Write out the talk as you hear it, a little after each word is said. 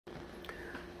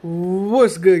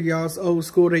What's good, y'all? It's Old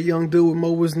School, that young dude with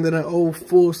more wisdom than an old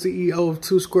full CEO of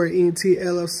 2 Square ENT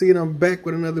LLC, and I'm back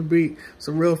with another beat.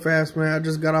 So real fast, man. I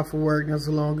just got off of work not so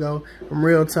long ago. I'm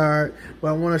real tired, but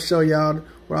I want to show y'all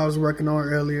what I was working on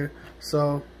earlier.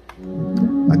 So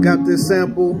I got this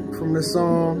sample from the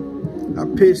song. I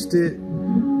pitched it.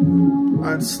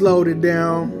 I slowed it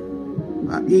down.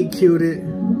 I EQ'd it,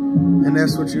 and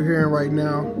that's what you're hearing right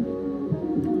now.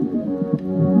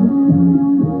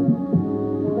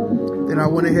 Then I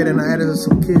went ahead and I added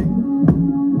some kick. You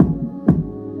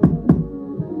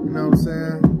know what I'm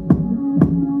saying?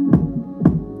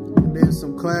 And then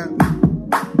some clap.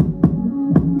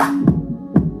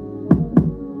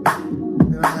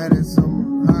 Then I added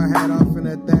some hi-hat off in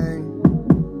that thing.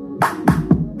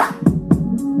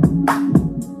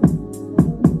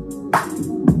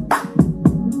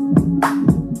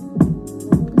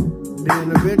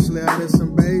 Then eventually I added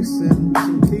some bass and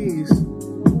some keys.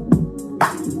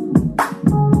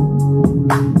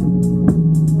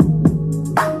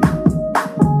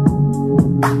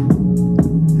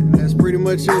 And that's pretty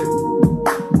much it.